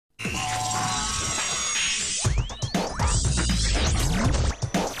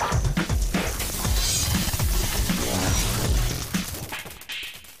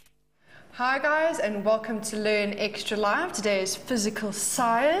Hi guys, and welcome to Learn Extra Live. Today is physical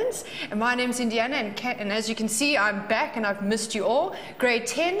science, and my name's Indiana, and as you can see, I'm back and I've missed you all. Grade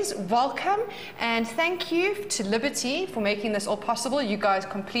 10s, welcome, and thank you to Liberty for making this all possible. You guys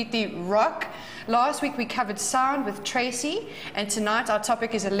completely rock. Last week we covered sound with Tracy, and tonight our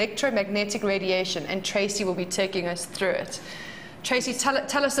topic is electromagnetic radiation, and Tracy will be taking us through it. Tracy,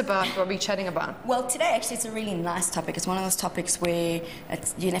 tell us about what we're chatting about. Well, today actually it's a really nice topic. It's one of those topics where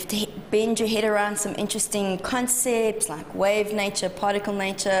you have to bend your head around some interesting concepts like wave nature, particle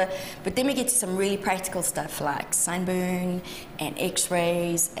nature, but then we get to some really practical stuff like sunburn and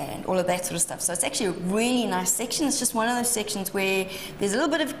x-rays and all of that sort of stuff. So it's actually a really nice section. It's just one of those sections where there's a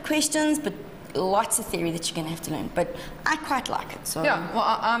little bit of questions, but lots of theory that you're going to have to learn, but I quite like it. So yeah,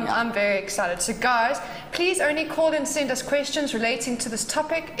 well, I'm very excited. So guys, please only call and send us questions relating to this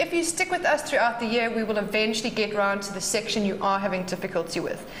topic. If you stick with us throughout the year, we will eventually get around to the section you are having difficulty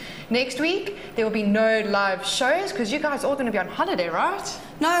with. Next week, there will be no live shows because you guys are all going to be on holiday, right?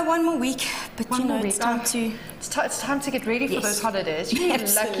 No, one more week, but you know, it's time to... It's time to get ready for those holidays. You're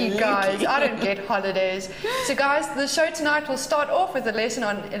lucky guys. I don't get holidays. So guys, the show tonight will start off with a lesson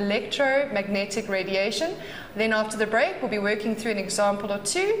on electromagnetic radiation. Then after the break, we'll be working through an example or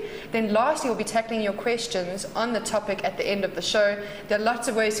two. Then lastly, we'll be tackling your questions on the topic at the end of the show. There are lots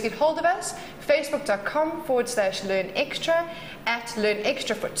of ways to get hold of us. Facebook.com/LearnExtra,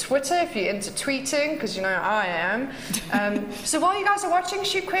 @LearnExtra for Twitter if you're into tweeting, because you know I am. So while you guys are watching,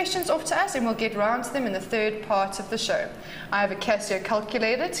 shoot questions off to us and we'll get round to them in the third part of the show. I have a Casio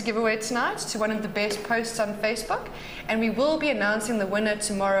calculator to give away tonight to one of the best posts on Facebook, and we will be announcing the winner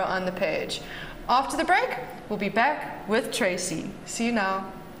tomorrow on the page. After the break, we'll be back with Tracy. See you now.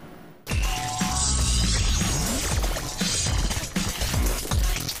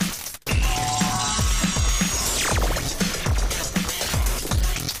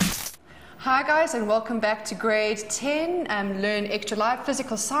 Hi guys, and welcome back to grade 10, Learn Extra Live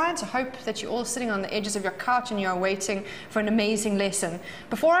Physical Science. I hope that you're all sitting on the edges of your couch and you are waiting for an amazing lesson.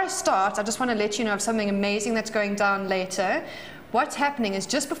 Before I start, I just want to let you know of something amazing that's going down later. What's happening is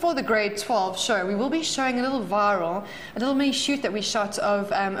just before the grade 12 show, we will be showing a little mini shoot that we shot of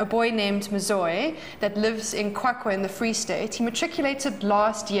a boy named Mazoy that lives in Kwakwa in the Free State. He matriculated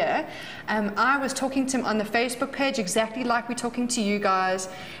last year. I was talking to him on the Facebook page exactly like we're talking to you guys,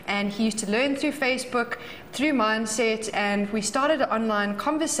 and he used to learn through Facebook, through Mindset, and we started an online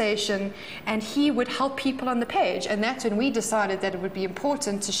conversation, and he would help people on the page, and that's when we decided that it would be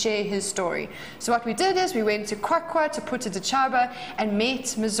important to share his story. So what we did is we went to Kwakwa, to Puta de Chaba, and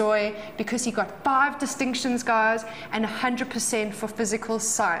met Mazoy because he got 5 distinctions, guys, and 100% for physical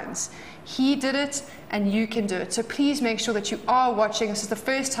science. He did it, and you can do it. So please make sure that you are watching. This is the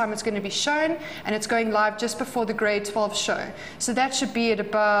first time it's going to be shown, and it's going live just before the grade 12 show. So that should be at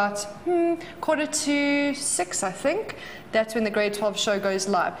about 5:45, I think. That's when the grade 12 show goes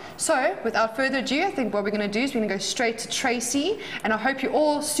live. So without further ado, I think what we're going to do is we're going to go straight to Tracy, and I hope you're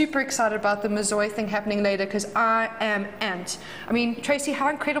all super excited about the Mazoy thing happening later, because I am amped. I mean, Tracy, how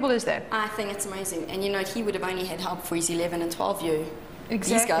incredible is that? I think it's amazing. And you know, he would have only had help for his 11 and 12 year.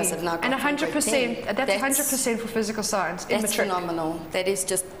 Exactly. These guys have now got, and 100%, that's 100% for physical science. That's phenomenal. That is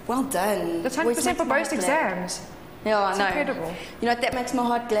just well done. That's 100% for both exams. Yeah, I know. Incredible. You know, that makes my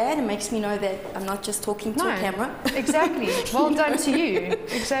heart glad. It makes me know that I'm not just talking to a camera. Exactly. Well done to you.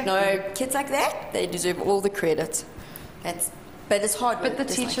 Exactly. No, kids like that, they deserve all the credit. But it's hard work. But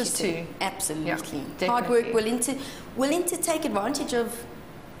the teachers too. Absolutely. Yeah, hard work, willing to take advantage of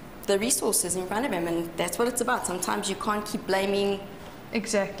the resources in front of him, and that's what it's about. Sometimes you can't keep blaming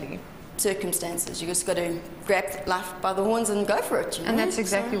circumstances. You just got to grab life by the horns and go for it. You know? And that's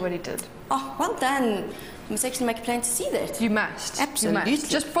exactly what he did. Oh, well done. You must actually make a plan to see that. You must. Absolutely. You must.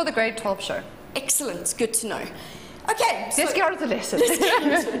 Just before the grade 12 show. Excellent. Good to know. Okay. Let's get on to the lesson.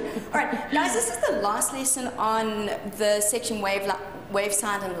 All right, guys, this is the last lesson on the section wave,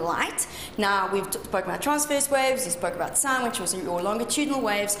 sound, and light. Now, we've spoken about transverse waves, we spoke about sound, which was your longitudinal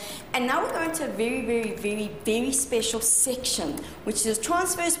waves, and now we're going to a very, very, very, very special section, which is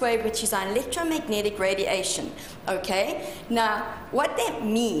transverse wave, which is our electromagnetic radiation. Okay? Now, what that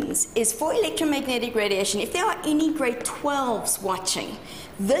means is for electromagnetic radiation, if there are any grade 12s watching,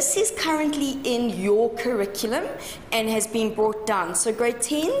 this is currently in your curriculum and has been brought down. So grade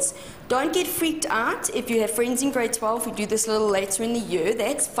 10s, don't get freaked out if you have friends in grade 12 who do this a little later in the year.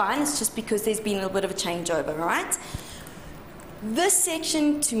 That's fine. It's just because there's been a little bit of a changeover, all right? This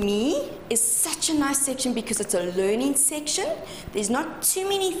section, to me, is such a nice section because it's a learning section. There's not too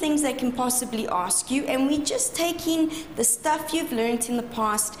many things they can possibly ask you, and we're just taking the stuff you've learned in the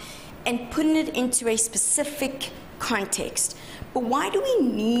past and putting it into a specific context. But why do we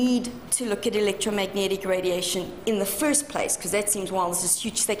need to look at electromagnetic radiation in the first place? Because that seems, well, there's this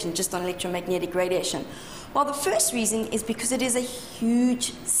huge section just on electromagnetic radiation. Well, the first reason is because it is a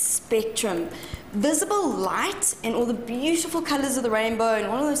huge spectrum. Visible light and all the beautiful colors of the rainbow and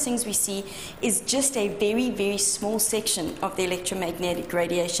all of those things we see is just a very, very small section of the electromagnetic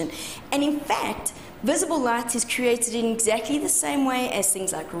radiation. And in fact, visible light is created in exactly the same way as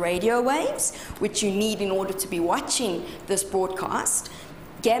things like radio waves, which you need in order to be watching this broadcast,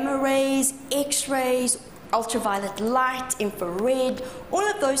 gamma rays, X-rays, ultraviolet light, infrared, all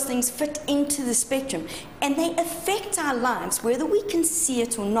of those things fit into the spectrum, and they affect our lives whether we can see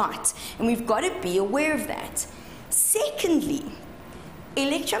it or not, and we've got to be aware of that. Secondly,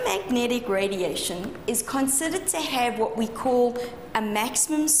 electromagnetic radiation is considered to have what we call a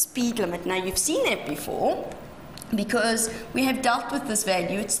maximum speed limit. Now, you've seen that before because we have dealt with this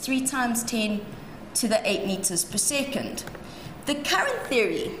value. It's 3 times 10 to the 8 meters per second. The current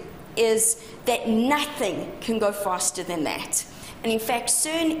theory is that nothing can go faster than that. And in fact,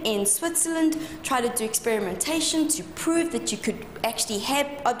 CERN in Switzerland tried to do experimentation to prove that you could actually have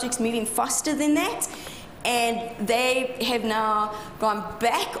objects moving faster than that. And they have now gone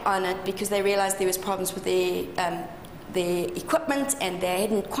back on it because they realized there was problems with their equipment and they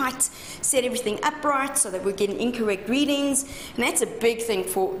hadn't quite set everything up right, so they were getting incorrect readings. And that's a big thing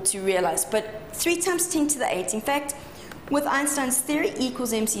to realize. But 3 times 10 to the 8, in fact, with Einstein's theory, E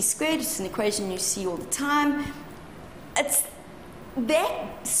equals mc squared, it's an equation you see all the time. It's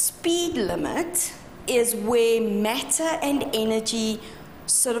that speed limit is where matter and energy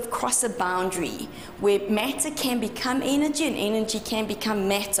sort of cross a boundary, where matter can become energy and energy can become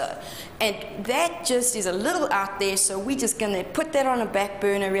matter. And that just is a little out there, so we're just going to put that on a back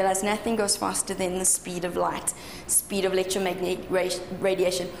burner, realize nothing goes faster than the speed of light, speed of electromagnetic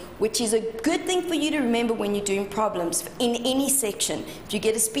radiation, which is a good thing for you to remember when you're doing problems in any section. If you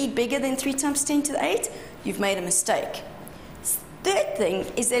get a speed bigger than 3 times 10 to the 8, you've made a mistake. Third thing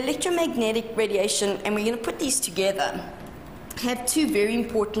is electromagnetic radiation, and we're going to put these together, have 2 very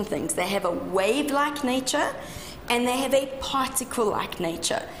important things. They have a wave-like nature and they have a particle-like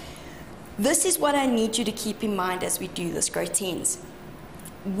nature. This is what I need you to keep in mind as we do this, grade 10s.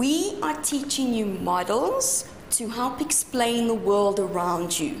 We are teaching you models to help explain the world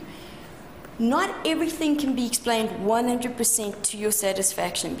around you. Not everything can be explained 100% to your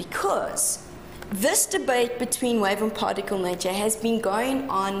satisfaction, because this debate between wave and particle nature has been going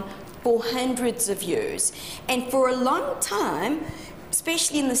on for hundreds of years. And for a long time,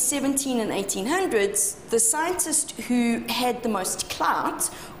 especially in the 17 and 1800s, the scientist who had the most clout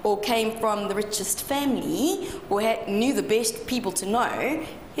or came from the richest family or knew the best people to know,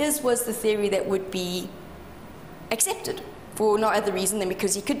 his was the theory that would be accepted for no other reason than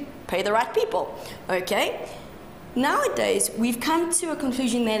because he could pay the right people. Okay? Nowadays, we've come to a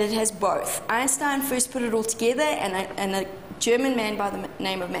conclusion that it has both. Einstein first put it all together, and a German man by the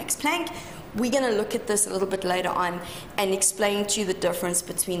name of Max Planck. We're going to look at this a little bit later on and explain to you the difference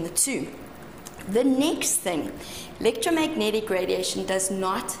between the two. The next thing, electromagnetic radiation does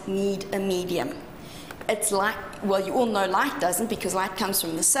not need a medium. It's like, well, you all know light doesn't, because light comes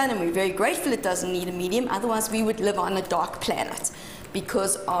from the sun, and we're very grateful it doesn't need a medium. Otherwise, we would live on a dark planet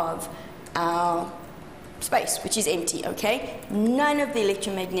because of our space, which is empty, okay? None of the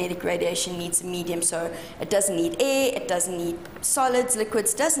electromagnetic radiation needs a medium, so it doesn't need air, it doesn't need solids,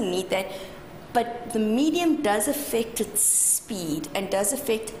 liquids, doesn't need that. But the medium does affect its speed and does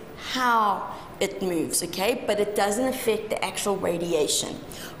affect how it moves, okay? But it doesn't affect the actual radiation,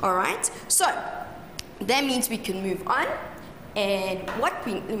 all right? So that means we can move on, and let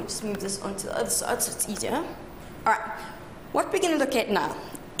me just move this onto the other side so it's easier. All right, what we're going to look at now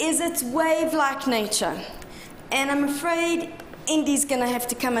is its wave-like nature. And I'm afraid Indy's going to have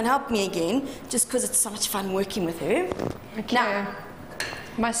to come and help me again, just because it's so much fun working with her. Okay. Now,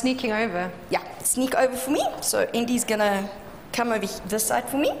 am I sneaking over? Yeah, sneak over for me. So Indy's going to come over this side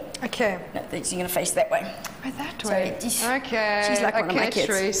for me. Okay. No, you're going to face that way. Oh, that way. Okay. She's like one of my kids.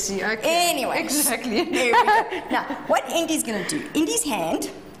 Tracy. Okay. Anyway. Exactly. There we go. Now, what Indy's going to do, Indy's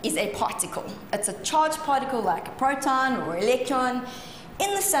hand is a particle. It's a charged particle like a proton or electron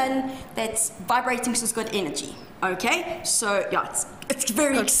in the sun that's vibrating, so it's got energy. Okay? So, yeah, it's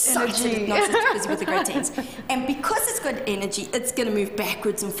very exciting. Not so busy with the grade 10s. And because it's got energy, it's going to move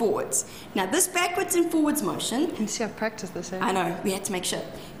backwards and forwards. Now, this backwards and forwards motion... You can see I've practiced this, eh? I know, we had to make sure.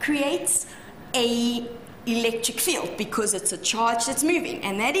 Creates a electric field because it's a charge that's moving.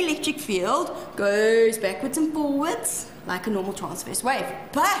 And that electric field goes backwards and forwards like a normal transverse wave.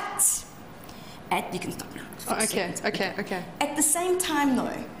 But, you can stop now. Oh, okay. At the same time,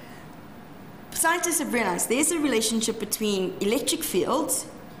 though, scientists have realized there's a relationship between electric fields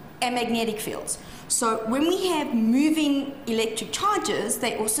and magnetic fields. So when we have moving electric charges,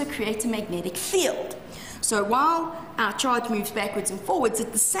 they also create a magnetic field. So while our charge moves backwards and forwards,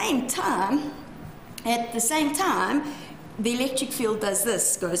 at the same time, the electric field does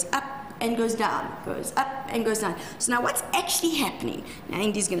this, goes up and goes down, goes up and goes down. So now what's actually happening? Now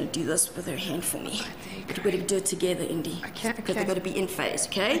Indy's going to do this with her hand for me. But we've got to do it together, Indy. Okay. Because they've got to be in phase,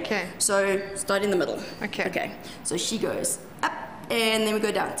 okay? Okay. So start in the middle. Okay. Okay. So she goes up, and then we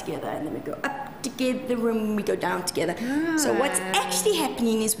go down together, and then we go up together, and we go down together. So what's actually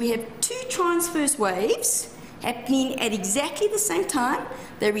happening is we have two transverse waves happening at exactly the same time.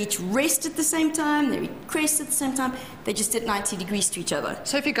 They reach rest at the same time, they reach crest at the same time. They just at 90 degrees to each other.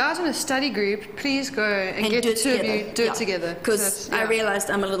 So if you guys in a study group, please go and get do the two of you, do it together. Because I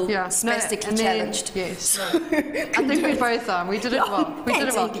realized I'm a little spastically challenged. Yes. I think we both are. We did it well. We did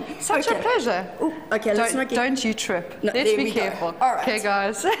it well. Such a pleasure. Ooh, okay, let's not get... Don't you trip. No, let's be careful. All right. Okay,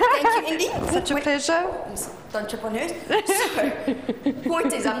 guys. Thank you, Indy. Such a pleasure. Don't trip on hers. So,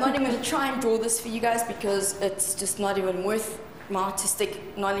 point is, I'm not even going to try and draw this for you guys because it's just not even worth my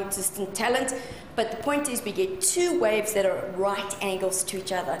artistic, non-existent talent. But the point is, we get two waves that are at right angles to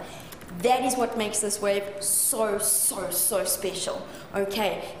each other. That is what makes this wave so special.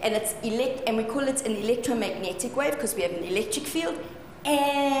 Okay, and and we call it an electromagnetic wave because we have an electric field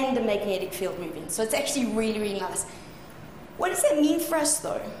and a magnetic field moving. So it's actually really nice. What does that mean for us,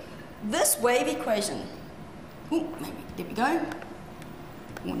 though? This wave equation. Ooh, maybe there we go.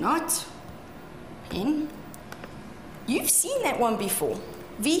 Or not. Pen. You've seen that one before.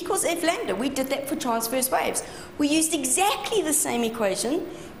 V equals F lambda. We did that for transverse waves. We used exactly the same equation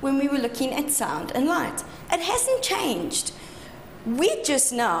when we were looking at sound and light. It hasn't changed. We're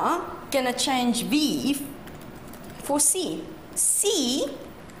just now going to change V for C. C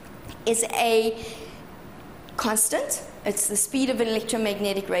is a constant. It's the speed of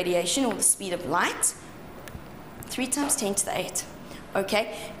electromagnetic radiation, or the speed of light. 3 times 10 to the 8.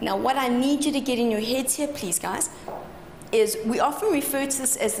 Okay, now what I need you to get in your heads here, please guys, is we often refer to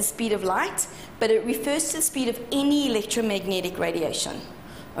this as the speed of light, but it refers to the speed of any electromagnetic radiation.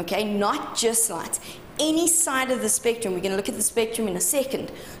 Okay, not just light. Any side of the spectrum, we're going to look at the spectrum in a second.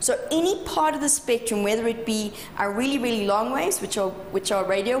 So any part of the spectrum, whether it be our really long waves, which are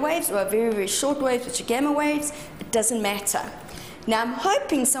radio waves, or our very short waves, which are gamma waves, it doesn't matter. Now I'm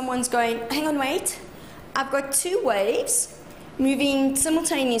hoping someone's going, hang on, wait. I've got two waves moving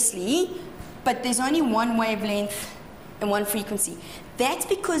simultaneously, but there's only one wavelength and one frequency. That's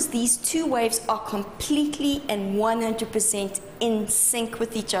because these two waves are completely and 100% in sync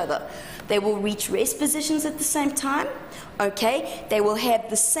with each other. They will reach rest positions at the same time, okay? They will have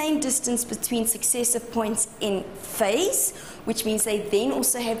the same distance between successive points in phase, which means they then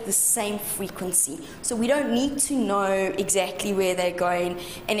also have the same frequency. So we don't need to know exactly where they're going,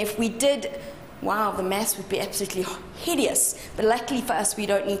 and if we did, wow, the maths would be absolutely hideous. But luckily for us, we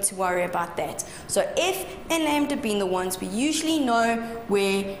don't need to worry about that. So F and lambda being the ones we usually know,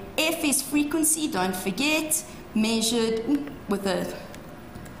 where F is frequency, don't forget, measured with a,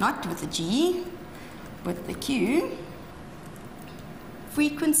 not with a G, with the Q.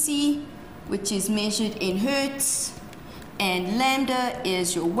 Frequency, which is measured in hertz, and lambda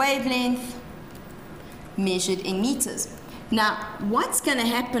is your wavelength, measured in meters. Now, what's going to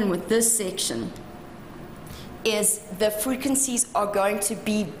happen with this section is the frequencies are going to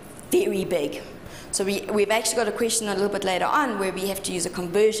be very big. So we've actually got a question a little bit later on where we have to use a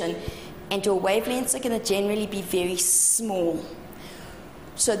conversion, and your wavelengths are going to generally be very small.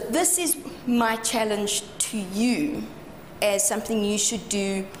 So this is my challenge to you as something you should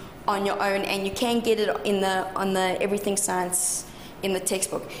do on your own, and you can get it on the Everything Science in the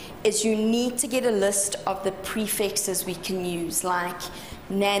textbook, is you need to get a list of the prefixes we can use, like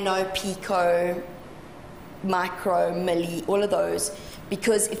nano, pico, micro, milli, all of those.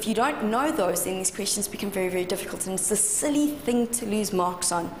 Because if you don't know those, then these questions become very difficult, and it's a silly thing to lose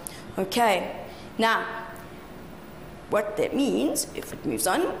marks on. Okay, now, what that means, if it moves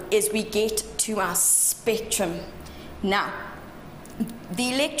on, is we get to our spectrum. Now,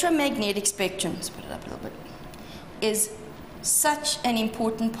 the electromagnetic spectrum, let's put it up a little bit, is such an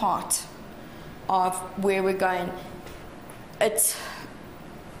important part of where we're going. It's,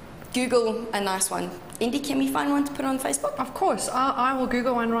 Google a nice one. Indy, can we find one to put on Facebook? Of course, I will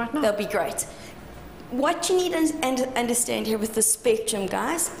Google one right now. That'll be great. What you need to understand here with the spectrum,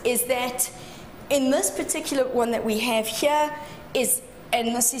 guys, is that in this particular one that we have here is,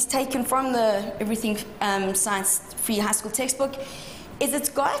 and this is taken from the Everything Science Free High School textbook, is it's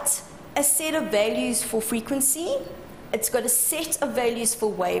got a set of values for frequency, it's got a set of values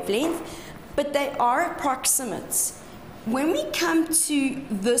for wavelength, but they are approximates. When we come to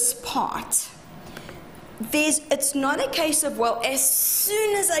this part, it's not a case of, well, as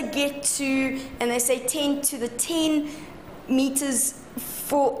soon as I get to, and they say 10 to the 10 meters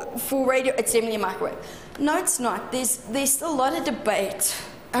for radio, it's definitely a microwave. No, it's not. There's still a lot of debate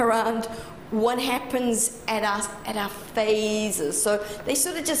around what happens at our phases. So they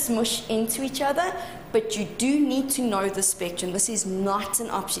sort of just smush into each other, but you do need to know the spectrum. This is not an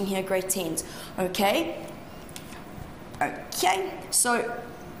option here, grade 10s, okay? Okay, so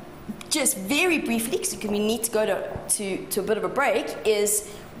just very briefly, because we need to go to a bit of a break, is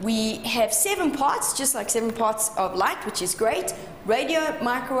we have 7 parts, just like 7 parts of light, which is great. Radio,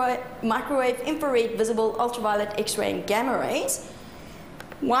 microwave, infrared, visible, ultraviolet, X-ray, and gamma rays.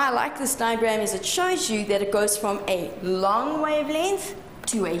 Why I like this diagram is it shows you that it goes from a long wavelength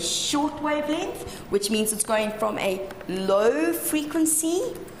to a short wavelength, which means it's going from a low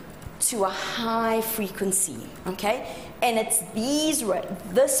frequency to a high frequency, okay? And it's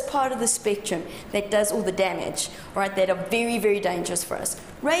this part of the spectrum that does all the damage, right, that are very, very dangerous for us.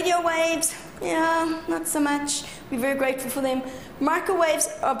 Radio waves, yeah, not so much. We're very grateful for them. Microwaves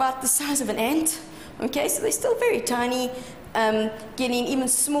are about the size of an ant, okay, so they're still very tiny, getting even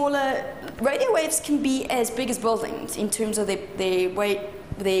smaller. Radio waves can be as big as buildings in terms of their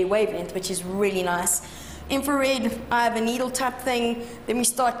wavelength, which is really nice. Infrared, I have a needle type thing. Then we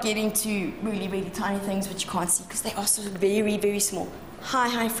start getting to really, really tiny things which you can't see because they are so very, very small.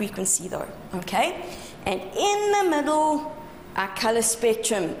 High frequency though, okay? And in the middle, our color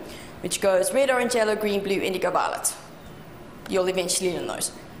spectrum, which goes red, orange, yellow, green, blue, indigo, violet. You'll eventually learn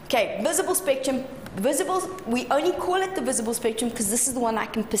those. Okay, visible spectrum. Visible, we only call it the visible spectrum because this is the one I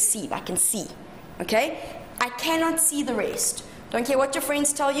can perceive, I can see, okay? I cannot see the rest. Don't care what your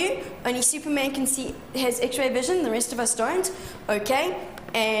friends tell you, only Superman has X-ray vision, the rest of us don't, okay?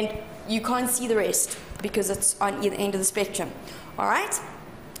 And you can't see the rest because it's on either end of the spectrum, all right?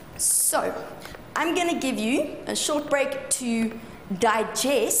 So, I'm gonna give you a short break to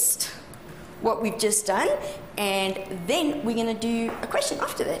digest what we've just done, and then we're going to do a question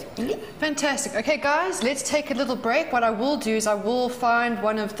after that. Fantastic. Okay, guys, let's take a little break. What I will do is I will find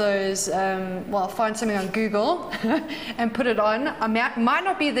one of those, find something on Google and put it on. I might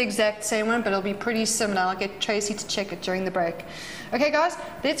not be the exact same one, but it'll be pretty similar. I'll get Tracy to check it during the break. Okay, guys,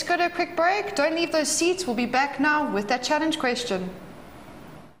 let's go to a quick break. Don't leave those seats. We'll be back now with that challenge question.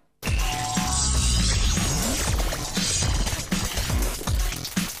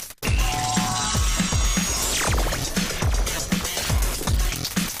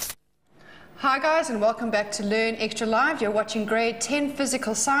 Hi guys, and welcome back to Learn Extra Live. You're watching grade 10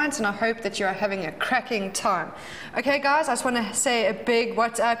 physical science, and I hope that you're having a cracking time. Okay guys, I just want to say a big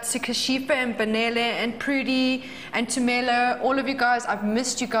what's up to Kashifa and Benele and Prudy and Tumela, all of you guys. I've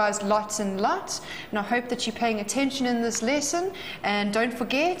missed you guys lots and lots, and I hope that you're paying attention in this lesson. And don't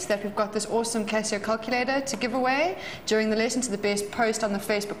forget that we've got this awesome Casio calculator to give away during the lesson. To the best post on the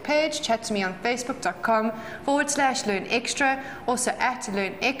Facebook page, chat to me on facebook.com/learnextra, also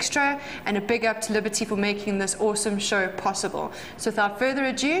 @learnextra, and a big up to Liberty for making this awesome show possible. So without further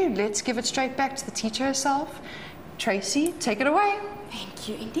ado, let's give it straight back to the teacher herself. Tracy, take it away. Thank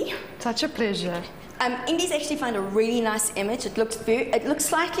you, Indy. Such a pleasure. Indy's actually found a really nice image. It looks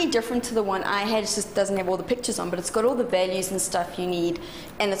slightly different to the one I had. It just doesn't have all the pictures on, but it's got all the values and stuff you need,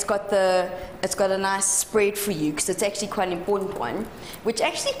 and it's got a nice spread for you because it's actually quite an important one, which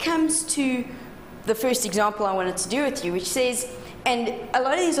actually comes to the first example I wanted to do with you, which says, and a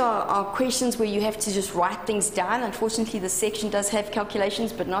lot of these are questions where you have to just write things down. Unfortunately, this section does have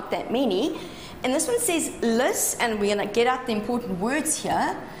calculations, but not that many. And this one says list, and we're going to get out the important words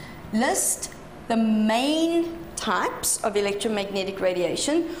here, list the main types of electromagnetic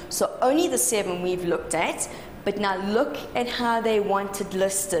radiation. So only the 7 we've looked at, but now look at how they want it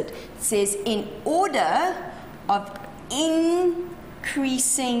listed. It says in order of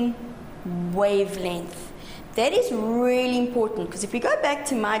increasing wavelength. That is really important because if we go back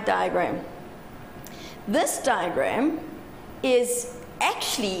to my diagram, this diagram is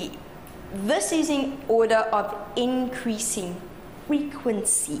actually, this is in order of increasing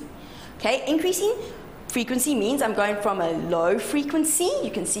frequency. Okay, increasing frequency means I'm going from a low frequency, you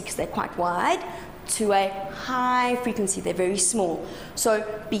can see because they're quite wide, to a high frequency, they're very small. So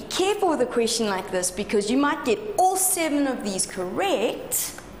be careful with a question like this because you might get all 7 of these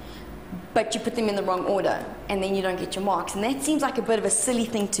correct, but you put them in the wrong order and then you don't get your marks, and that seems like a bit of a silly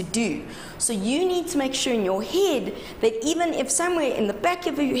thing to do. So you need to make sure in your head that even if somewhere in the back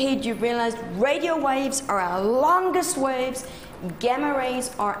of your head you've realized radio waves are our longest waves, gamma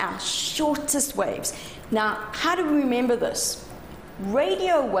rays are our shortest waves. Now, how do we remember this?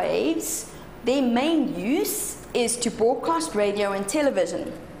 Radio waves their main use is to broadcast radio and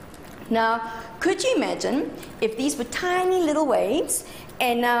television. Now, could you imagine if these were tiny little waves,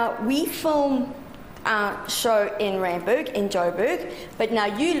 and now we film our show in Randburg, in Joburg, but now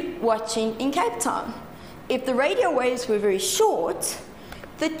you're watching in Cape Town. If the radio waves were very short,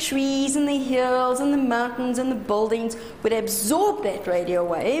 the trees and the hills and the mountains and the buildings would absorb that radio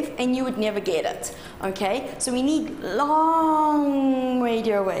wave and you would never get it, okay? So we need long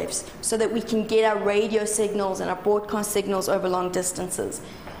radio waves so that we can get our radio signals and our broadcast signals over long distances.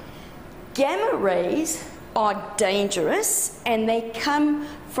 Gamma rays are dangerous and they come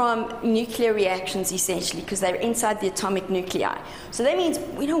from nuclear reactions essentially because they're inside the atomic nuclei. So that means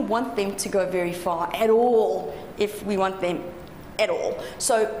we don't want them to go very far at all if we want them at all.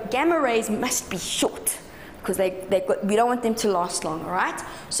 So gamma rays must be short because we don't want them to last long, all right?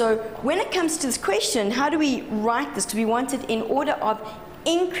 So when it comes to this question, how do we write this? Because we want it in order of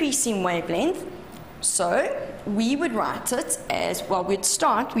increasing wavelength. So we would write it as, well, we'd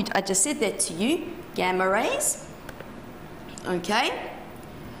start, I just said that to you, gamma rays, okay?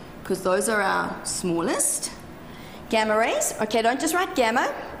 Because those are our smallest. Gamma rays, okay, don't just write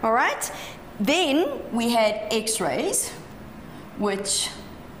gamma, all right? Then we had X-rays, which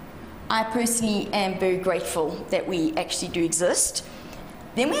I personally am very grateful that we actually do exist.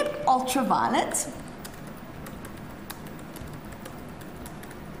 Then we have ultraviolet,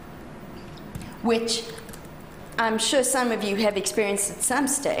 which I'm sure some of you have experienced at some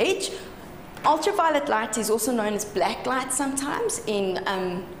stage. Ultraviolet light is also known as black light sometimes in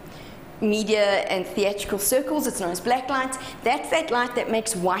media and theatrical circles. It's known as black light. That's that light that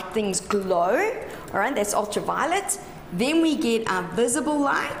makes white things glow. All right, that's ultraviolet. Then we get our visible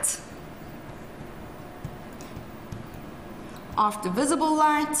light. After visible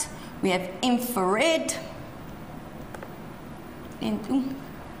light, we have infrared. And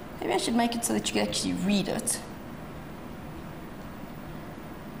maybe I should make it so that you can actually read it.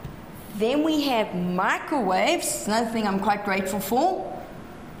 Then we have microwaves, another thing I'm quite grateful for.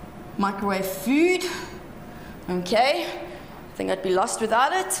 Microwave food. Okay, I think I'd be lost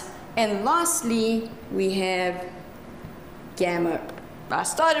without it. And lastly, we have gamma. I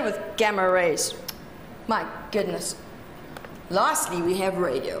started with gamma rays. My goodness. Lastly, we have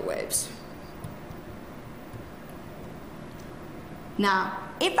radio waves. Now,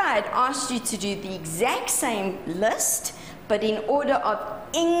 if I had asked you to do the exact same list, but in order of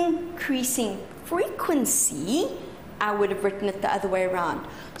increasing frequency, I would have written it the other way around.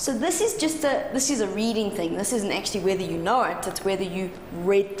 So this is a reading thing. This isn't actually whether you know it, it's whether you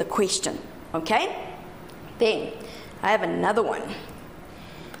read the question, okay? Then, I have another one.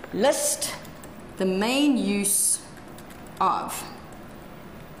 List the main use of,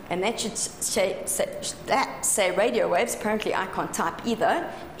 and that should say radio waves. Apparently I can't type either.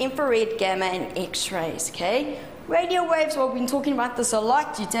 Infrared, gamma, and X-rays, okay? Radio waves, well, we've been talking about this a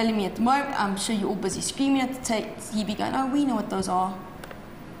lot. You're telling me at the moment. I'm sure you're all busy screaming at the TV going, oh, we know what those are.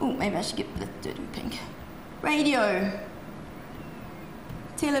 Oh, maybe I should get the dirty pink. Radio.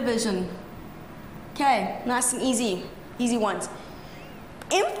 Television. Okay, nice and easy. Easy ones.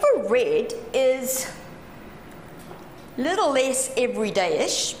 Infrared is a little less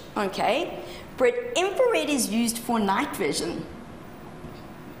everyday-ish, okay? But infrared is used for night vision.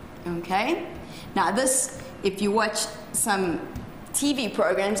 Okay? Now this, if you watch some TV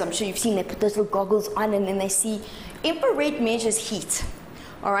programs, I'm sure you've seen they put those little goggles on and then they see infrared measures heat.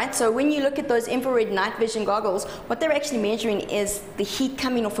 All right, so when you look at those infrared night vision goggles, what they're actually measuring is the heat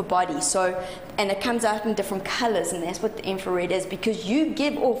coming off a body. So, and it comes out in different colors, and that's what the infrared is, because you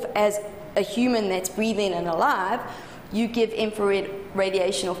give off, as a human that's breathing and alive, you give infrared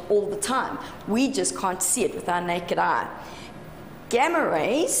radiation off all the time. We just can't see it with our naked eye. Gamma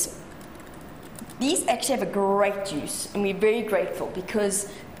rays, these actually have a great use, and we're very grateful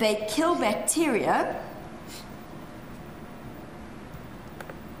because they kill bacteria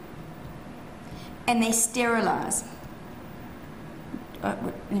and they sterilize.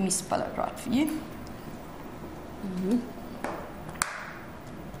 Let me spell it right for you.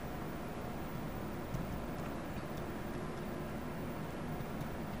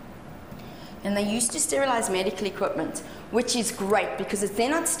 And they used to sterilize medical equipment, which is great because it's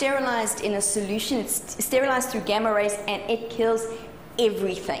then not sterilized in a solution, it's sterilized through gamma rays and it kills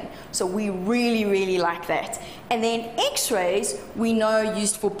everything. So we really, really like that. And then X-rays, we know are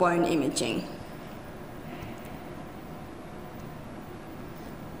used for bone imaging.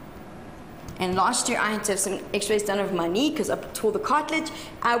 And last year I had to have some X-rays done over my knee because I tore the cartilage.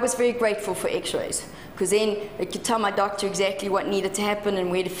 I was very grateful for X-rays because then I could tell my doctor exactly what needed to happen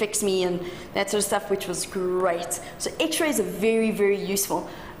and where to fix me and that sort of stuff, which was great. So X-rays are very, very useful.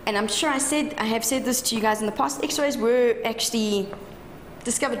 and I'm sure I have said this to you guys in the past, X-rays were actually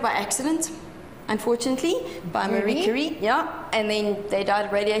discovered by accident, unfortunately, by Marie Curie. Yeah, and then they died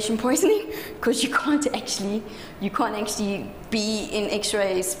of radiation poisoning because you can't actually be in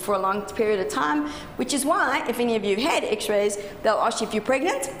X-rays for a long period of time, which is why, if any of you have had X-rays, they'll ask you if you're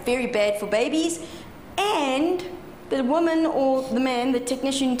pregnant. Very bad for babies. And the woman or the man, the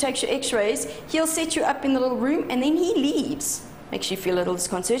technician who takes your X-rays, he'll set you up in the little room and then he leaves. Makes you feel a little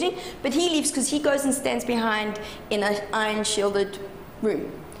disconcerting, but he leaves because he goes and stands behind in an iron shielded room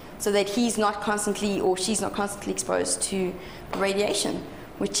so that he's not constantly or she's not constantly exposed to radiation,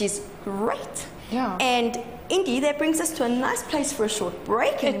 which is great. Yeah. And Indy, that brings us to a nice place for a short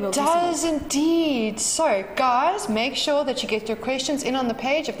break. And it does indeed. So, guys, make sure that you get your questions in on the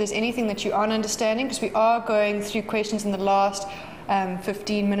page if there's anything that you aren't understanding, because we are going through questions in the last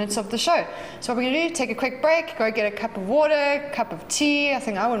 15 minutes of the show. So what we're going to do, take a quick break, go get a cup of water, cup of tea. I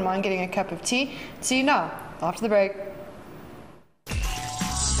think I wouldn't mind getting a cup of tea. See you now, after the break.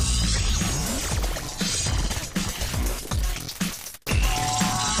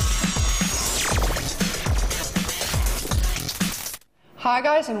 Hi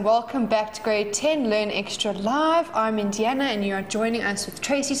guys, and welcome back to Grade 10 Learn Extra Live. I'm Indiana and you are joining us with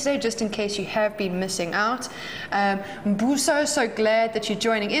Tracy today, just in case you have been missing out. Mbuso, so glad that you're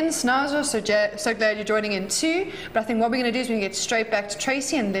joining in. Snazo, so glad you're joining in too. But I think what we're going to do is we're going to get straight back to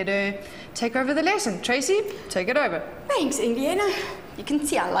Tracy and let her take over the lesson. Tracy, take it over. Thanks, Indiana. You can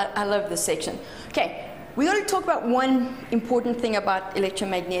see I love this section. Okay, we're going to talk about one important thing about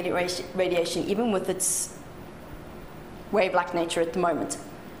electromagnetic radiation, even with its wave-like nature at the moment.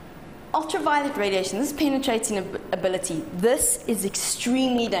 Ultraviolet radiation, this penetrating ability, this is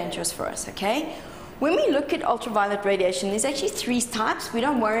extremely dangerous for us, okay? When we look at ultraviolet radiation, there's actually three types. We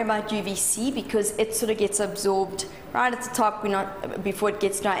don't worry about UVC because it sort of gets absorbed right at the top before it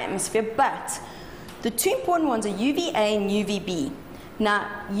gets to our atmosphere, but the two important ones are UVA and UVB. Now,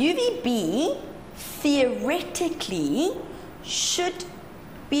 UVB theoretically should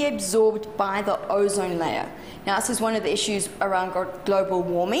be absorbed by the ozone layer. Now, this is one of the issues around global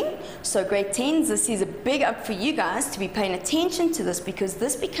warming. So grade 10s, this is a big up for you guys to be paying attention to this, because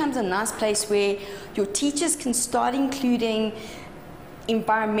this becomes a nice place where your teachers can start including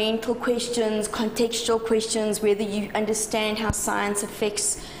environmental questions, contextual questions, whether you understand how science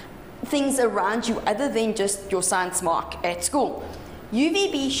affects things around you other than just your science mark at school.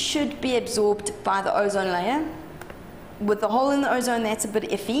 UVB should be absorbed by the ozone layer. With the hole in the ozone, that's a bit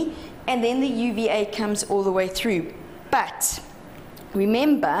iffy. And then the UVA comes all the way through. But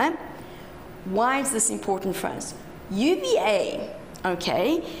remember, why is this important for us? UVA,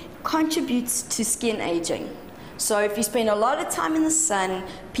 okay, contributes to skin aging. So if you spend a lot of time in the sun,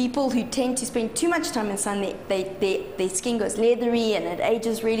 people who tend to spend too much time in the sun, their skin goes leathery and it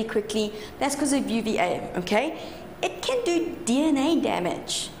ages really quickly. That's because of UVA, okay? It can do DNA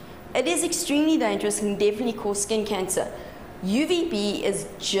damage. It is extremely dangerous and definitely cause skin cancer. UVB is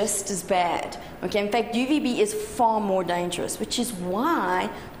just as bad. Okay, in fact, UVB is far more dangerous, which is why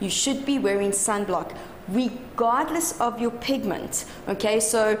you should be wearing sunblock, regardless of your pigment. Okay,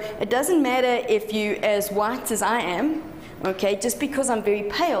 so it doesn't matter if you're as white as I am. Okay, just because I'm very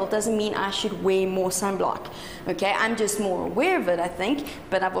pale doesn't mean I should wear more sunblock. Okay, I'm just more aware of it, I think,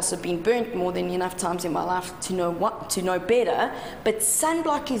 but I've also been burnt more than enough times in my life to know better. But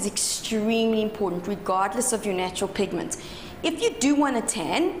sunblock is extremely important, regardless of your natural pigment. If you do want a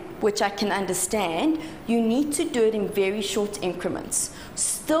tan, which I can understand, you need to do it in very short increments.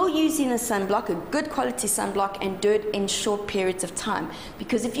 Still using a sunblock, a good quality sunblock, and do it in short periods of time.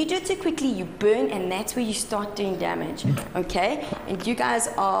 Because if you do it too quickly, you burn, and that's where you start doing damage. Okay? And you guys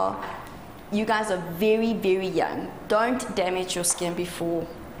are very, very young. Don't damage your skin before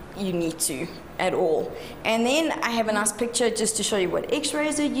you need to at all. And then I have a nice picture just to show you what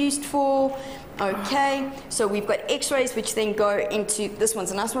X-rays are used for. Okay, so we've got X-rays which then go into, this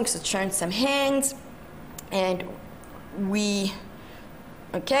one's a nice one because it's showing some hands, and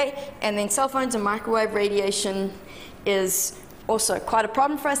and then cell phones and microwave radiation is also quite a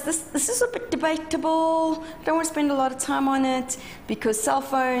problem for us. This is a bit debatable. I don't want to spend a lot of time on it because cell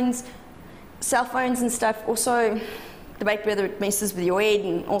phones and stuff also debate whether it messes with your head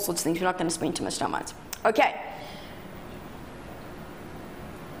and all sorts of things. We're not going to spend too much time on it. Okay.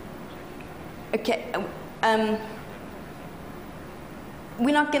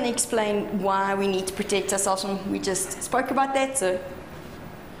 We're not going to explain why we need to protect ourselves from, we just spoke about that, so.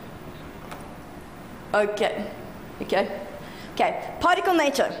 Okay, particle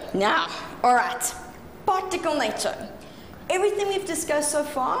nature. Now, all right, particle nature. Everything we've discussed so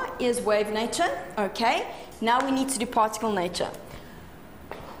far is wave nature, okay? Now we need to do particle nature.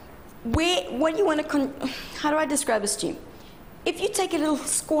 what do you want to, how do I describe this to you? If you take a little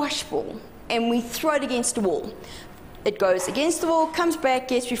squash ball and we throw it against a wall, it goes against the wall, comes back,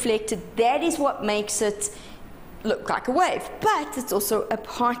 gets reflected. That is what makes it look like a wave, but it's also a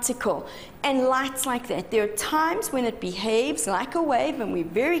particle. And light's like that. There are times when it behaves like a wave, and we're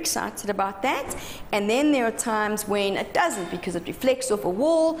very excited about that. And then there are times when it doesn't, because it reflects off a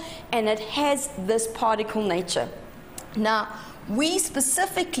wall and it has this particle nature. Now, we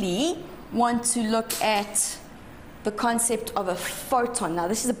specifically want to look at the concept of a photon. Now,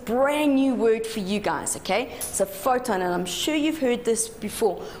 this is a brand new word for you guys, okay? It's a photon, and I'm sure you've heard this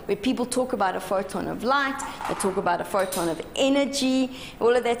before, where people talk about a photon of light, they talk about a photon of energy,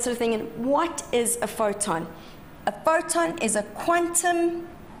 all of that sort of thing. And what is a photon? A photon is a quantum,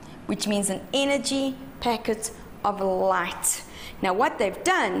 which means an energy packet of light. Now, what they've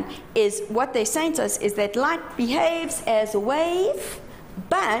done is, what they're saying to us is that light behaves as a wave,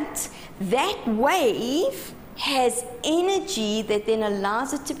 but that wave has energy that then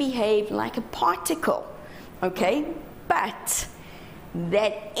allows it to behave like a particle, okay? But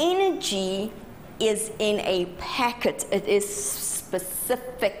that energy is in a packet. It is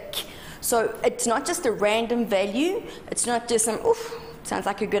specific. So it's not just a random value. It's not just some, oof, sounds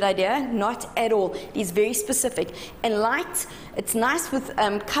like a good idea. Not at all. It is very specific. And light, it's nice with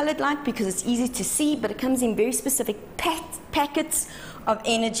colored light because it's easy to see, but it comes in very specific packets of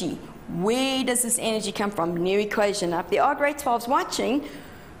energy. Where does this energy come from? New equation. Now, if there are grade 12s watching,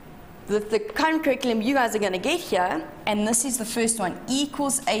 the current curriculum you guys are going to get here, and this is the first one, E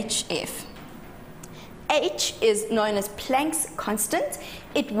equals HF. H is known as Planck's constant.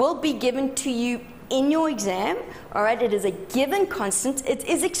 It will be given to you in your exam. All right, it is a given constant. It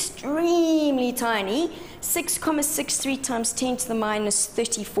is extremely tiny, 6,63 times 10 to the minus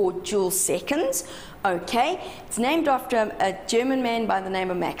 34 joule seconds. Okay, it's named after a German man by the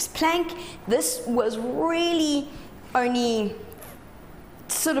name of Max Planck. This was really only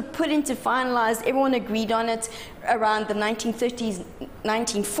sort of put into finalized, everyone agreed on it around the 1930s,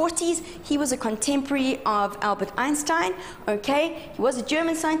 1940s. He was a contemporary of Albert Einstein, okay? He was a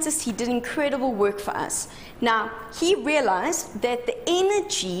German scientist. He did incredible work for us. Now, he realized that the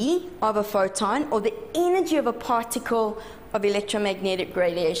energy of a photon, or the energy of a particle of electromagnetic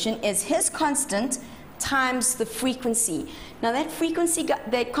radiation, is his constant times the frequency. Now that frequency,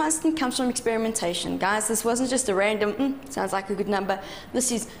 that constant comes from experimentation. Guys, this wasn't just a random, sounds like a good number.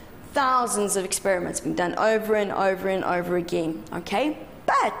 This is thousands of experiments being done over and over and over again, okay?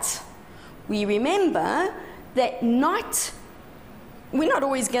 But we remember that we're not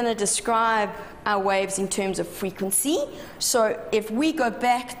always going to describe our waves in terms of frequency. So if we go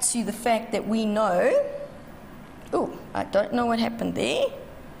back to the fact that we know, oh, I don't know what happened there.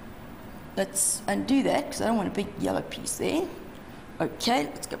 Let's undo that because I don't want a big yellow piece there. Okay,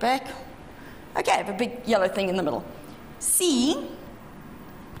 let's go back. Okay, I have a big yellow thing in the middle. C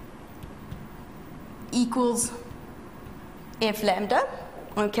equals F lambda.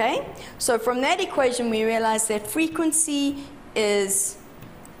 Okay, so from that equation we realize that frequency is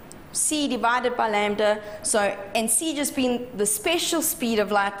C divided by lambda. So, and C just being the special speed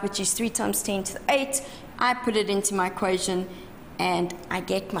of light, which is 3 times 10 to the 8, I put it into my equation and I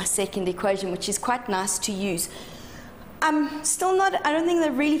get my second equation, which is quite nice to use. Still not, I don't think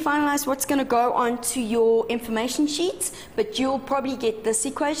they've really finalized what's going to go onto your information sheets, but you'll probably get this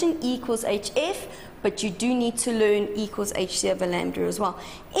equation, E equals HF, but you do need to learn E equals HC over lambda as well.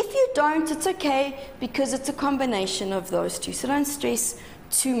 If you don't, it's okay, because it's a combination of those two, so don't stress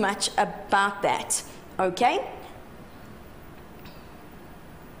too much about that, okay?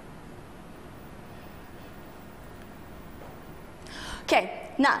 Okay,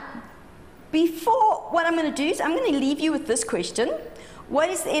 now, before, what I'm going to do is I'm going to leave you with this question. What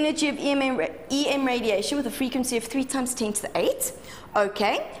is the energy of EM radiation with a frequency of 3 times 10 to the 8?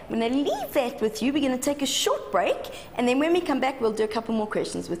 Okay, I'm going to leave that with you. We're going to take a short break, and then when we come back, we'll do a couple more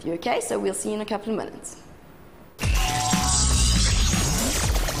questions with you, okay? So we'll see you in a couple of minutes.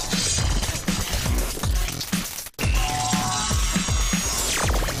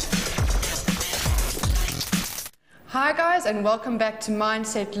 Hi guys, and welcome back to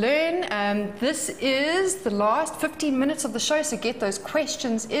Mindset Learn. This is the last 15 minutes of the show, so get those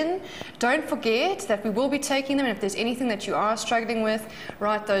questions in. Don't forget that we will be taking them, and if there's anything that you are struggling with,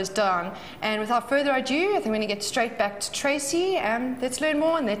 write those down. And without further ado, I think we're going to get straight back to Tracy. Let's learn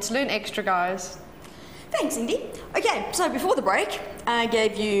more and let's learn extra, guys. Thanks, Indy. Okay, so before the break, I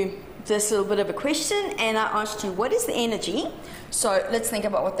gave you this little bit of a question, and I asked you, what is the energy? So let's think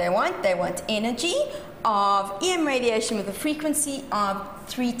about what they want. They want energy of EM radiation with a frequency of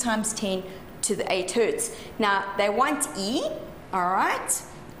 3 times 10 to the 8 hertz. Now, they want E, all right,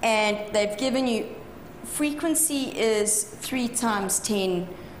 and they've given you frequency is 3 times 10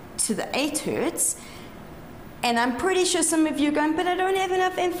 to the 8 hertz. And I'm pretty sure some of you are going, but I don't have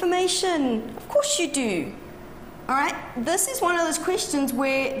enough information. Of course you do. All right? This is one of those questions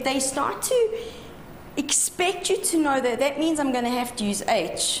where they start to expect you to know that that means I'm going to have to use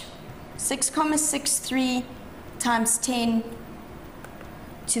H. 6,63 times 10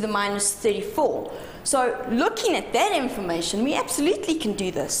 to the minus 34. So looking at that information, we absolutely can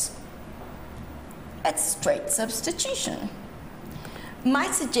do this. That's straight substitution.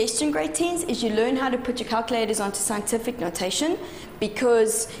 My suggestion, grade 10s, is you learn how to put your calculators onto scientific notation,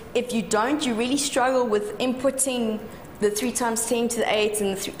 because if you don't, you really struggle with inputting the 3 times 10 to the 8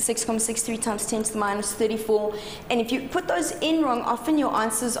 and the 6,63 times 10 to the minus 34. And if you put those in wrong, often your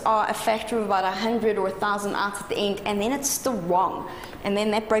answers are a factor of about 100 or 1,000 out at the end, and then it's still wrong. And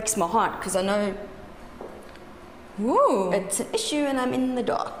then that breaks my heart, because I know it's an issue and I'm in the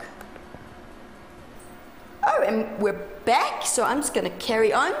dark. Oh, and we're back, so I'm just going to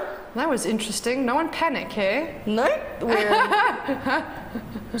carry on. That was interesting. No one panic, hey? No, we're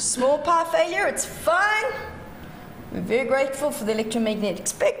small power failure, it's fine. We're very grateful for the electromagnetic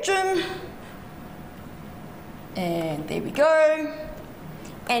spectrum. And there we go.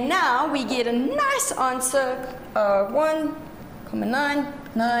 And now we get a nice answer of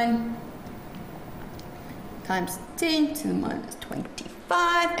 1,99 times 10 to the minus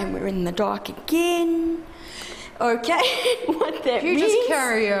 25, and we're in the dark again. Okay, what that means... You just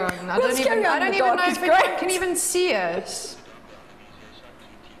carry on. I don't even know if anyone can even see us.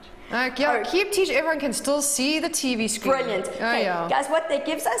 Yeah, keep teaching. Everyone can still see the TV screen. Brilliant. Okay, guys, what that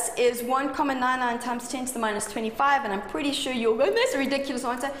gives us is 1,99 times 10 to the minus 25, and I'm pretty sure you'll go, that's a ridiculous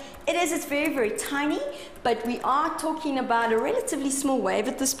answer. It is, it's very, very tiny, but we are talking about a relatively small wave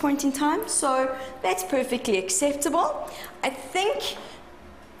at this point in time, so that's perfectly acceptable. I think,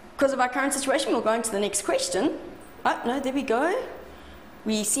 because of our current situation, we'll go on to the next question. Oh, no, there we go.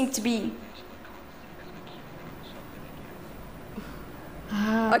 We seem to be...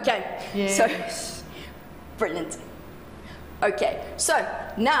 Okay, yes. So, brilliant. Okay, so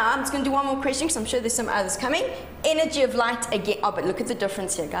now I'm just going to do one more question because I'm sure there's some others coming. Energy of light again. Oh, but look at the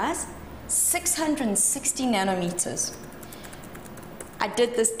difference here, guys. 660 nanometers. I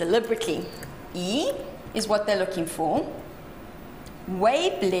did this deliberately. E is what they're looking for.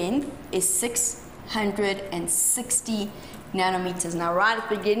 Wavelength is 660 nanometers. Now, right at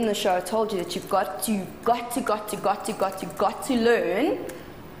the beginning of the show, I told you that you've got to learn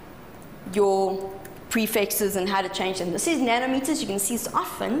your prefixes and how to change them. This is nanometers. You can see this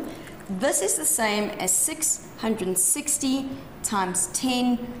often. This is the same as 660 times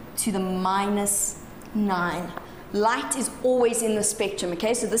 10 to the minus 9. Light is always in the spectrum,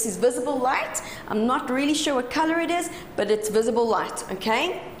 okay? So this is visible light. I'm not really sure what color it is, but it's visible light,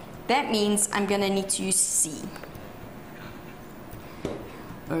 okay? That means I'm going to need to use C.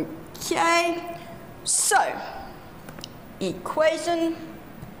 Okay, so equation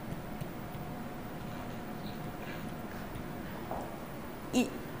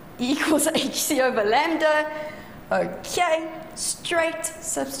equals HC over lambda. Okay, straight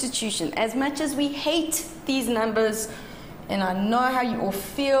substitution. As much as we hate these numbers, and I know how you all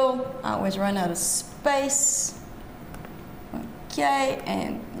feel, I always run out of space. Okay,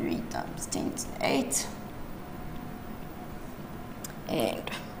 and 3 times 10 to the 8. And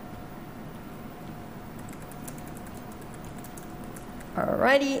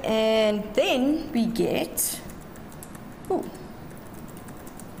alrighty, and then we get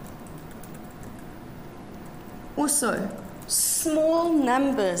also small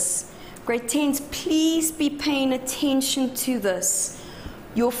numbers. Grade 10s, please be paying attention to this.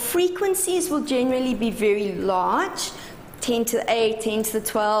 Your frequencies will generally be very large, 10 to the 8, 10 to the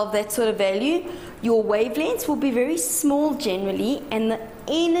 12, that sort of value. Your wavelengths will be very small generally, and the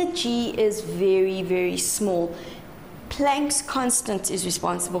energy is very, very small. Planck's constant is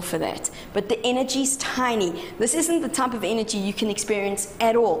responsible for that, but the energy is tiny. This isn't the type of energy you can experience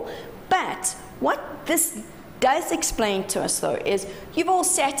at all. But what this does explain to us, though, is you've all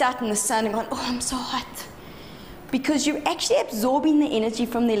sat out in the sun and gone, oh, I'm so hot. Because you're actually absorbing the energy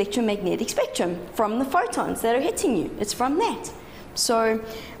from the electromagnetic spectrum, from the photons that are hitting you. It's from that. So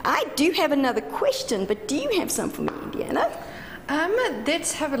I do have another question, but do you have some for me, Indiana?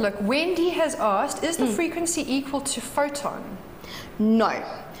 Let's have a look. Wendy has asked, is the frequency equal to photon? No.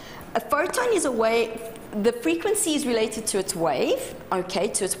 A photon is a wave. The frequency is related to its wave, okay,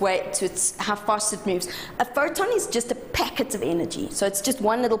 to its how fast it moves. A photon is just a packet of energy. So it's just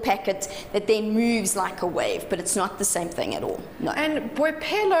one little packet that then moves like a wave, but it's not the same thing at all. No. And Boy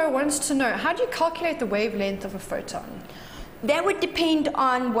Pelo wants to know, how do you calculate the wavelength of a photon? That would depend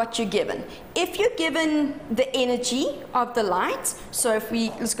on what you're given. If you're given the energy of the light, so if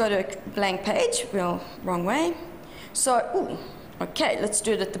let's go to a blank page, well, wrong way. So, okay, let's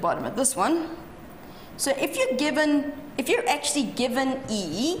do it at the bottom of this one. So if you're actually given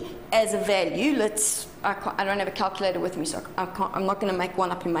E as a value, I don't have a calculator with me, so I'm not going to make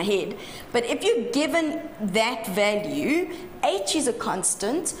one up in my head. But if you're given that value, H is a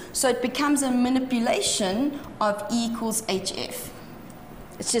constant, so it becomes a manipulation of E equals HF.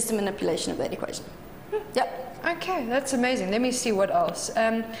 It's just a manipulation of that equation. Yep. Okay, that's amazing. Let me see what else.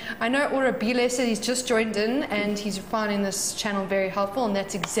 I know Aura Biele said he's just joined in and he's finding this channel very helpful, and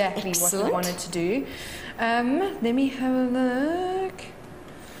that's exactly what we wanted to do. Let me have a look.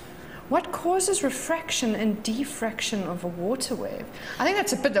 What causes refraction and diffraction of a water wave? I think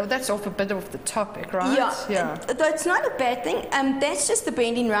that's off a bit of the topic, right? Yeah. It's not a bad thing. That's just the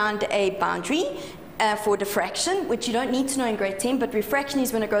bending around a boundary for diffraction, which you don't need to know in grade 10, but refraction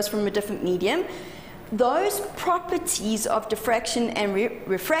is when it goes from a different medium. Those properties of diffraction and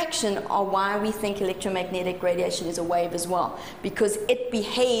refraction are why we think electromagnetic radiation is a wave as well, because it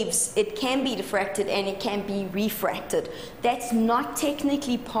can be diffracted and it can be refracted. That's not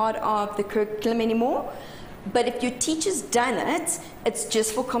technically part of the curriculum anymore, but if your teacher's done it, it's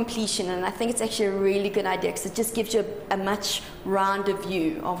just for completion, and I think it's actually a really good idea because it just gives you a much rounder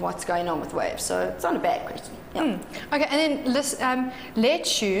view of what's going on with waves. So it's not a bad question. Yeah. Okay, and then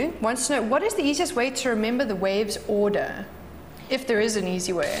Lechu wants to know, what is the easiest way to remember the waves order? If there is an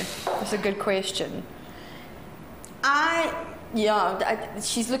easy way. That's a good question.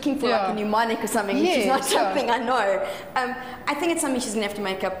 She's looking for like a mnemonic or something, which is not something I know. I think it's something she's going to have to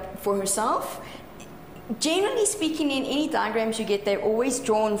make up for herself. Generally speaking, in any diagrams you get, they're always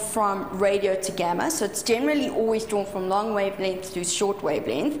drawn from radio to gamma, so it's generally always drawn from long wavelength to short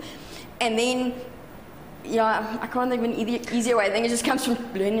wavelength. And then, I can't think of an easier way. I think it just comes from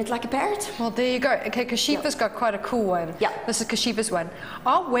learning it like a parrot. Well, there you go. Okay, Kashifa's got quite a cool one. Yeah. This is Kashifa's one.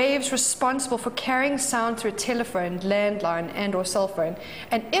 Are waves responsible for carrying sound through a telephone, landline, and or cell phone?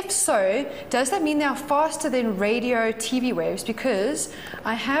 And if so, does that mean they are faster than radio TV waves? Because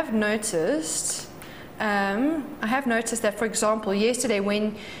I have noticed that, for example, yesterday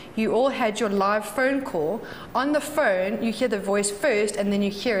when you all had your live phone call, on the phone you hear the voice first and then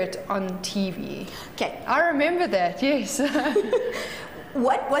you hear it on TV. Okay. I remember that, yes.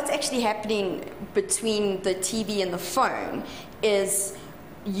 What's actually happening between the TV and the phone is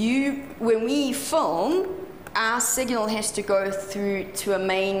when we film, our signal has to go through to a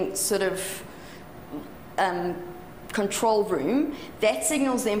main sort of control room. That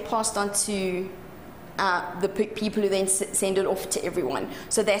signal is then passed on to the people who then send it off to everyone.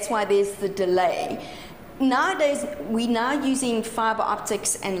 So that's why there's the delay. Nowadays, we're now using fiber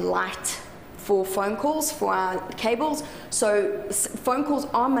optics and light for phone calls, for our cables. So phone calls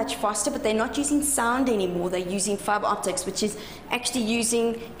are much faster, but they're not using sound anymore. They're using fiber optics, which is actually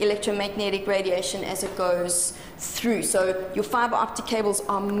using electromagnetic radiation as it goes through. So your fiber optic cables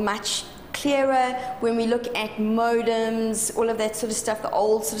are much clearer. When we look at modems, all of that sort of stuff, the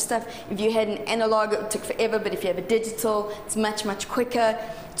old sort of stuff, if you had an analog, it took forever, but if you have a digital, it's much, much quicker.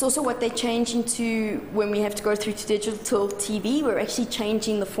 It's also what they change into when we have to go through to digital TV. We're actually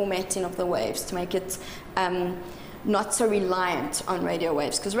changing the formatting of the waves to make it not so reliant on radio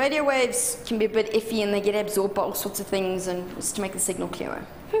waves, because radio waves can be a bit iffy and they get absorbed by all sorts of things, and it's to make the signal clearer.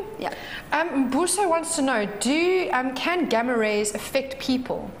 Yeah. Buso wants to know, can gamma rays affect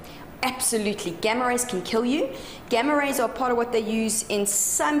people? Absolutely. Gamma rays can kill you. Gamma rays are part of what they use in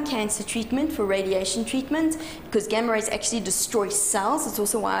some cancer treatment for radiation treatment, because gamma rays actually destroy cells. It's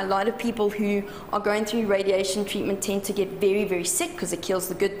also why a lot of people who are going through radiation treatment tend to get very, very sick, because it kills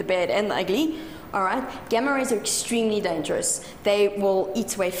the good, the bad, and the ugly. All right. Gamma rays are extremely dangerous. They will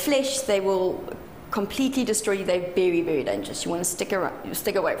eat away flesh. They will completely destroy you. They're very, very dangerous. You want to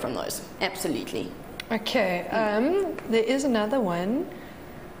stick away from those. Absolutely. Okay. There is another one.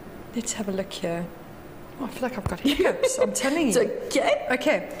 Let's have a look here. Oh, I feel like I've got hiccups. I'm telling you. It's okay.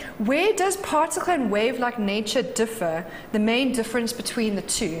 Okay. Where does particle and wave-like nature differ? The main difference between the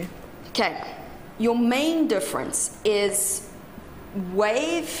two? Okay. Your main difference is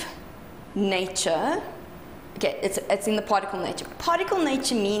wave nature. Okay, it's in the particle nature. Particle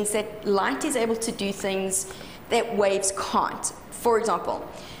nature means that light is able to do things that waves can't. For example,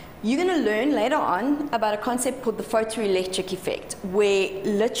 you're going to learn later on about a concept called the photoelectric effect, where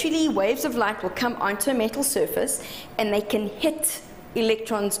literally waves of light will come onto a metal surface and they can hit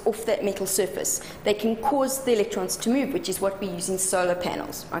electrons off that metal surface. They can cause the electrons to move, which is what we use in solar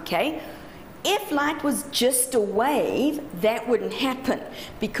panels, okay? If light was just a wave, that wouldn't happen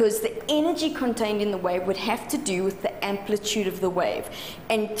because the energy contained in the wave would have to do with the amplitude of the wave.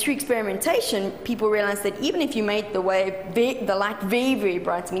 And through experimentation, people realized that even if you made the light very, very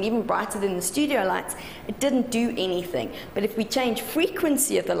bright, I mean even brighter than the studio lights, it didn't do anything. But if we change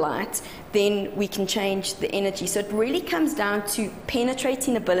frequency of the light, then we can change the energy. So it really comes down to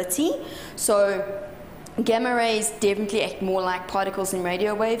penetrating ability. So gamma rays definitely act more like particles than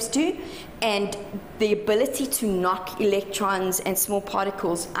radio waves do, and the ability to knock electrons and small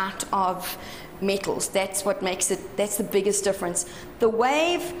particles out of metals, that's what makes it, that's the biggest difference. The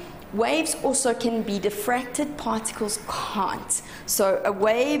waves also can be diffracted, particles can't. So a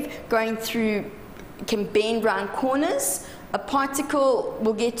wave going through can bend round corners, a particle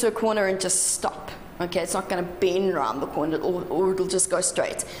will get to a corner and just stop. Okay, it's not going to bend around the corner or it'll just go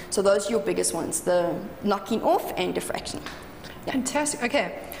straight. So those are your biggest ones, the knocking off and diffraction. Yeah. Fantastic.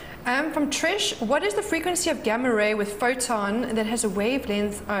 Okay. From Trish, what is the frequency of gamma ray with photon that has a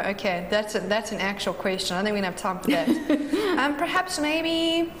wavelength? Oh, okay, that's an actual question. I think we don't have time for that. Perhaps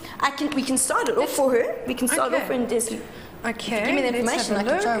maybe we can start it off for her. We can start off and just okay. Give me the information. I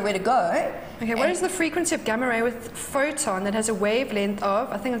can show her where to go. Okay, what is the frequency of gamma ray with photon that has a wavelength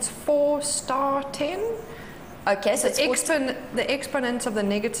of? I think it's 4 star 10. Okay, so the exponent of the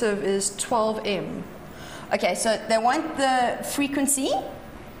negative is 12m. Okay, so they want the frequency.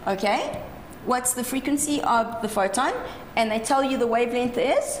 Okay, what's the frequency of the photon? And they tell you the wavelength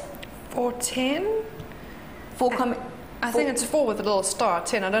is 410. I think it's 4 with a little star.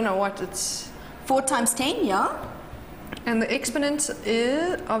 10. I don't know what it's. 4 times 10, yeah. And the exponent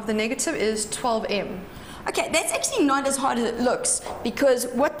of the negative is 12m. Okay, that's actually not as hard as it looks, because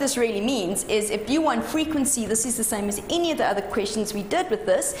what this really means is if you want frequency, this is the same as any of the other questions we did with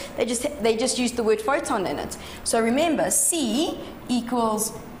this. They just used the word photon in it. So remember, C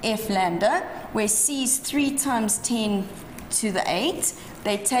equals F lambda, where C is 3 times 10 to the 8.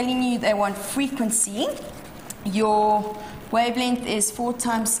 They're telling you they want frequency. Your wavelength is 4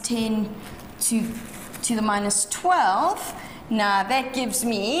 times 10 to the minus 12. Now that gives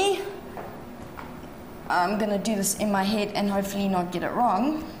me, I'm going to do this in my head and hopefully not get it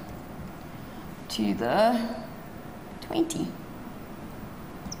wrong, to the 20. I'm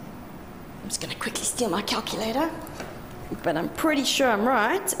just going to quickly steal my calculator, but I'm pretty sure I'm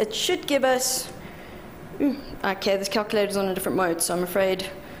right. It should give us, okay, this calculator's on a different mode, so I'm afraid,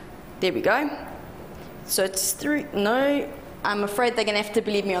 there we go. So it's 3, no, I'm afraid they're going to have to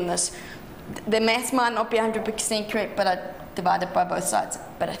believe me on this. The math might not be 100% correct, but I divided by both sides.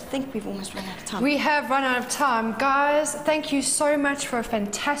 But I think we've almost run out of time. We have run out of time. Guys, thank you so much for a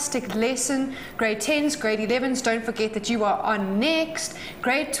fantastic lesson. Grade 10s, grade 11s, don't forget that you are on next.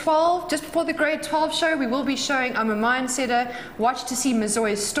 Grade 12, just before the grade 12 show, we will be showing I'm a Mindsetter. Watch to see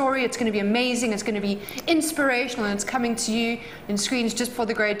Mazoi's story. It's going to be amazing. It's going to be inspirational, and it's coming to you in screens just before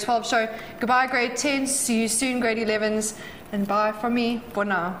the grade 12 show. Goodbye, grade 10s. See you soon, grade 11s. And bye from me for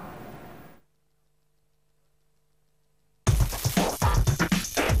now.